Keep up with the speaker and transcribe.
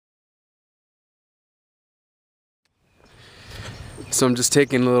So I'm just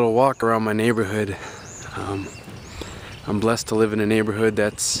taking a little walk around my neighborhood. I'm blessed to live in a neighborhood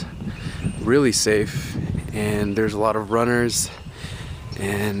that's really safe, and there's a lot of runners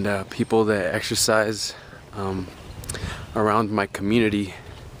and people that exercise around my community.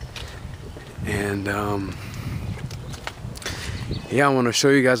 And yeah, I want to show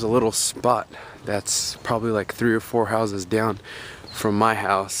you guys a little spot that's probably like 3 or 4 houses down from my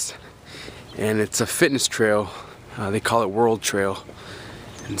house, and it's a fitness trail. They call it World Trail,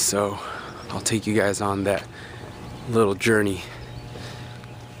 and so I'll take you guys on that little journey.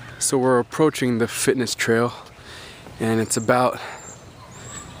 So we're approaching the fitness trail, and it's about,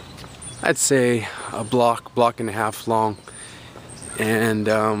 I'd say, a block and a half long, and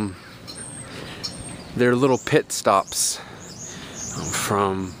they're little pit stops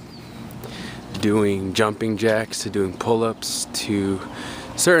from doing jumping jacks to doing pull-ups to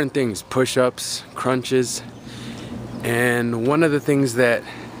certain things, push-ups, crunches. And one of the things that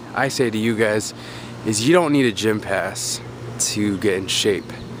I say to you guys is you don't need a gym pass to get in shape.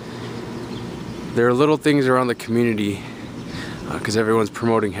 There are little things around the community because everyone's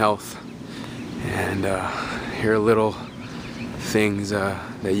promoting health, and here are little things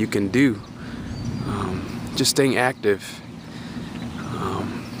that you can do, just staying active,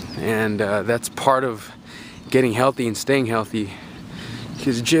 and that's part of getting healthy and staying healthy,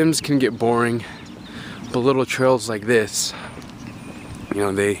 because gyms can get boring, but little trails like this, you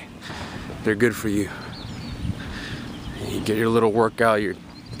know, they're good for you. You get your little workout, your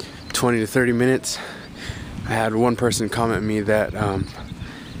 20 to 30 minutes. I had one person comment me that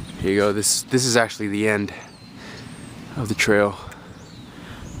here you go, this is actually the end of the trail.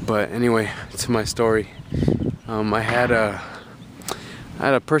 But anyway, to my story. I had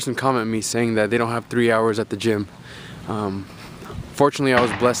a person comment me saying that they don't have 3 hours at the gym. Fortunately, I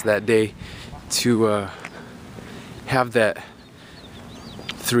was blessed that day to have that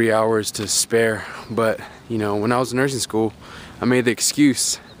 3 hours to spare. But you know, when I was in nursing school, I made the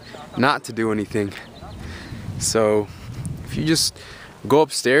excuse not to do anything. So if you just go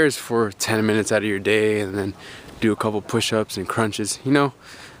upstairs for 10 minutes out of your day and then do a couple push-ups and crunches, you know,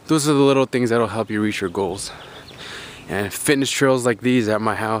 those are the little things that'll help you reach your goals. And fitness trails like these at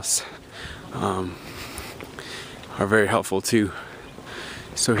my house are very helpful too.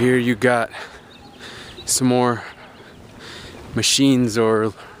 So here you got some more machines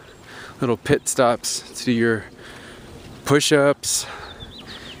or little pit stops to do your push-ups,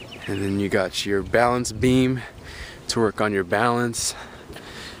 and then you got your balance beam to work on your balance,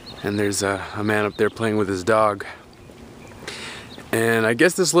 and there's a man up there playing with his dog. And I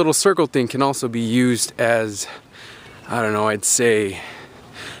guess this little circle thing can also be used as, I don't know, I'd say,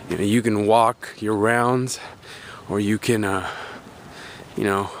 you know, you can walk your rounds, or you can you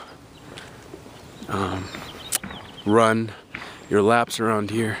know, run your laps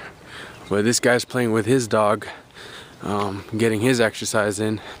around here. But this guy's playing with his dog, getting his exercise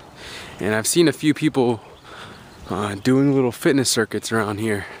in. And I've seen a few people doing little fitness circuits around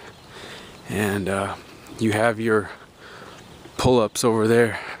here. And you have your pull-ups over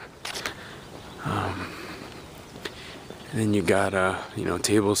there. And then you got you know,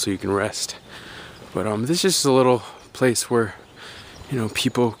 tables so you can rest. But this is just a little place where, you know,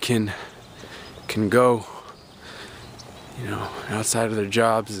 people can go, you know, outside of their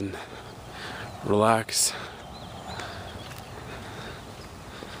jobs and relax.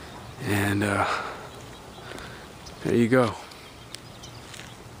 And there you go.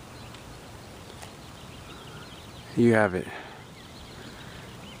 You have it.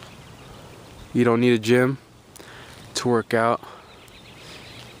 You don't need a gym to work out.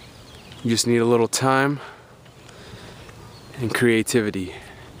 You just need a little time and creativity.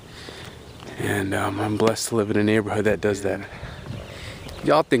 And I'm blessed to live in a neighborhood that does that.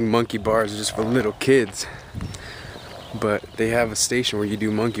 Y'all think monkey bars are just for little kids, but they have a station where you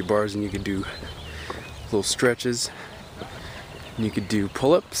do monkey bars, and you can do little stretches, and you could do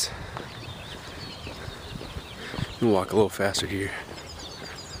pull-ups. Let me walk a little faster here.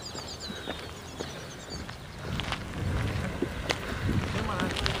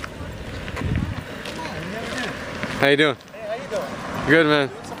 How you doing? Hey, how you doing? Good, man.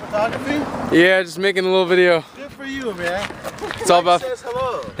 Doing some photography? Yeah, just making a little video. Good for you, man. It's all about. Says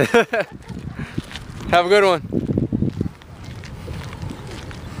hello. Have a good one.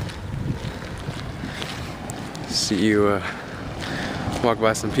 See you walk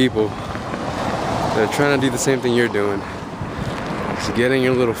by some people that are trying to do the same thing you're doing. Just getting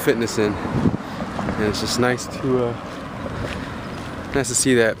your little fitness in, and it's just nice to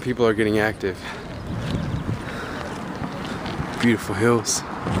see that people are getting active. Beautiful hills.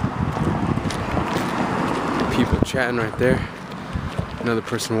 People chatting right there. Another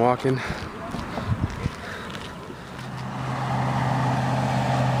person walking.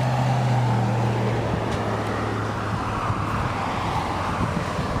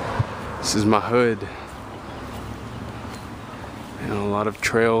 This is my hood. And a lot of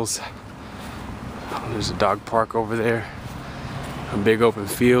trails. Oh, there's a dog park over there. A big open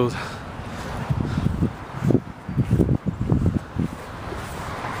field.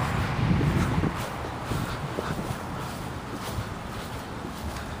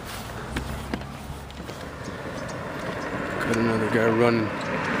 Got another guy running.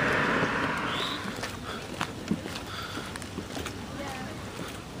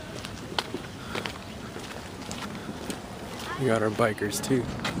 We got our bikers too.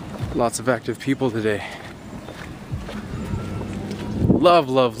 Lots of active people today. Love,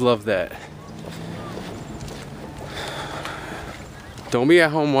 love, love that. Don't be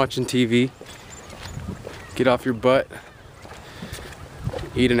at home watching TV. Get off your butt.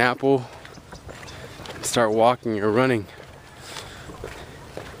 Eat an apple. Start walking or running.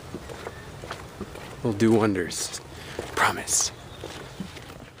 Will do wonders. Promise.